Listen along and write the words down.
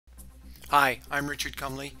Hi, I'm Richard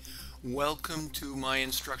Cumley. Welcome to my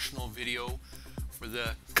instructional video for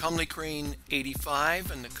the Cumley Crane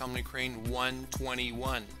 85 and the Cumley Crane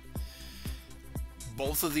 121.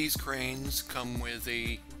 Both of these cranes come with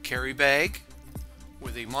a carry bag,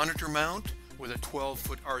 with a monitor mount, with a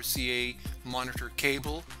 12-foot RCA monitor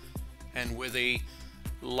cable, and with a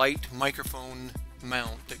light microphone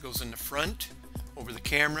mount that goes in the front over the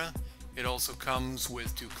camera. It also comes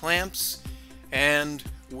with 2 clamps and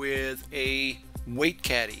with a weight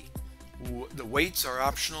caddy. The weights are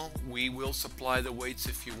optional. We will supply the weights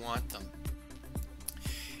if you want them.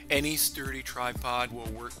 Any sturdy tripod will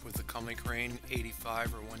work with the Cumley Crane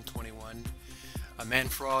 85 or 121. A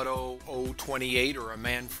Manfrotto 028 or a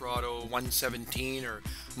Manfrotto 117 are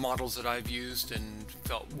models that I've used and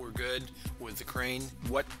felt were good with the crane.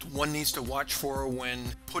 What one needs to watch for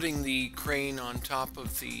when putting the crane on top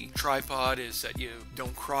of the tripod is that you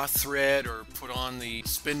don't cross thread or put on the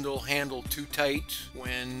spindle handle too tight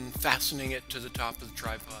when fastening it to the top of the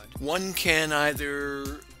tripod. One can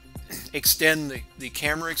either extend the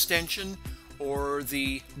camera extension or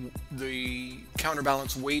the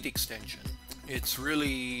counterbalance weight extension. It's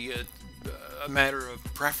really a matter of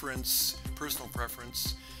preference, personal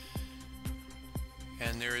preference,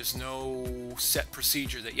 and there is no set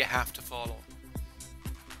procedure that you have to follow.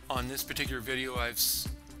 On this particular video, I've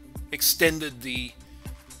extended the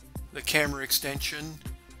camera extension.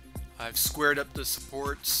 I've squared up the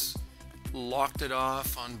supports, locked it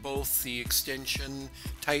off on both the extension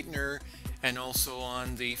tightener and also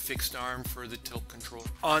on the fixed arm for the tilt control.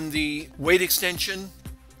 On the weight extension,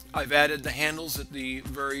 I've added the handles at the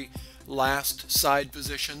very last side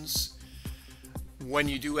positions. When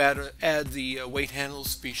you do add the weight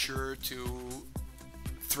handles, be sure to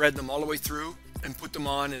thread them all the way through and put them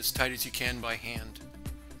on as tight as you can by hand.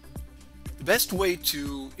 The best way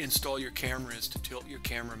to install your camera is to tilt your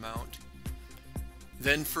camera mount.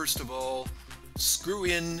 Then first of all, screw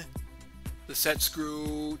in the set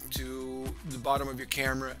screw to the bottom of your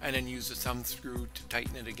camera and then use the thumb screw to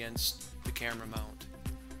tighten it against the camera mount.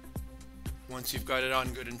 Once you've got it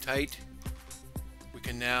on good and tight, we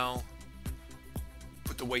can now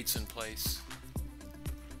put the weights in place.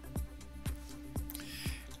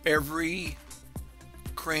 Every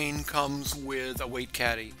crane comes with a weight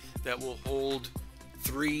caddy that will hold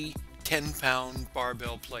 3 10-pound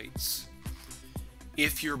barbell plates.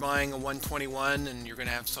 If you're buying a 121 and you're going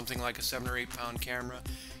to have something like a 7 or 8 pound camera,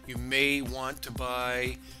 you may want to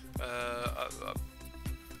buy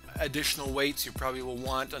additional weights. You probably will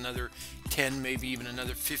want another 10, maybe even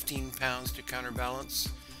another 15 pounds to counterbalance.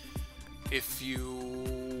 If you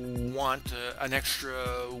want an extra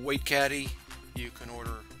weight caddy, you can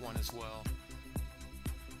order one as well.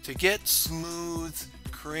 To get smooth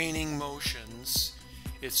craning motions,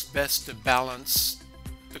 it's best to balance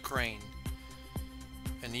the crane.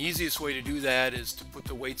 And the easiest way to do that is to put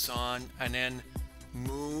the weights on and then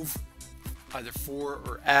move either fore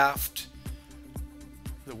or aft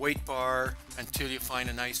the weight bar until you find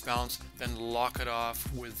a nice balance, then lock it off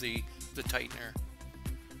with the tightener.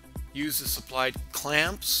 Use the supplied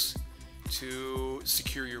clamps to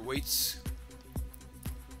secure your weights.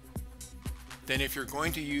 Then if you're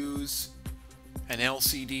going to use an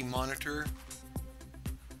LCD monitor,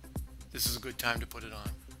 this is a good time to put it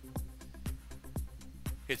on.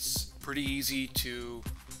 It's pretty easy to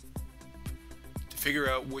figure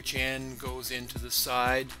out which end goes into the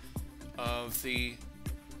side of the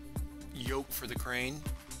yoke for the crane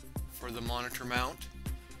for the monitor mount.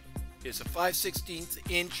 Is a 5/16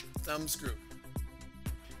 inch thumb screw.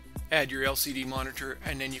 Add your LCD monitor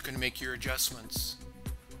and then you can make your adjustments.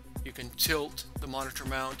 You can tilt the monitor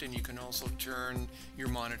mount and you can also turn your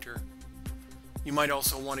monitor. You might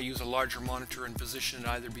also want to use a larger monitor and position it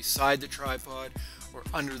either beside the tripod or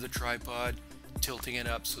under the tripod, tilting it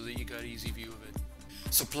up so that you got easy view of it.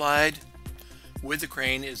 Supplied with the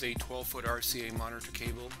crane is a 12-foot RCA monitor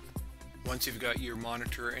cable. Once you've got your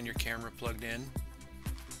monitor and your camera plugged in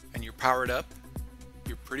and you're powered up,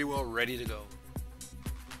 you're pretty well ready to go.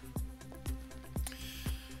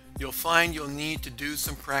 You'll find you'll need to do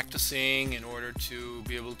some practicing in order to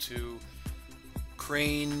be able to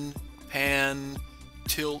crane, pan,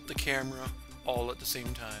 tilt the camera all at the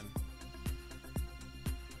same time.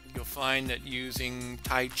 You'll find that using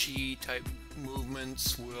Tai Chi type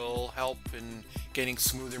movements will help in getting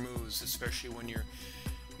smoother moves, especially when you're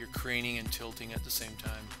craning and tilting at the same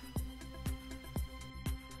time.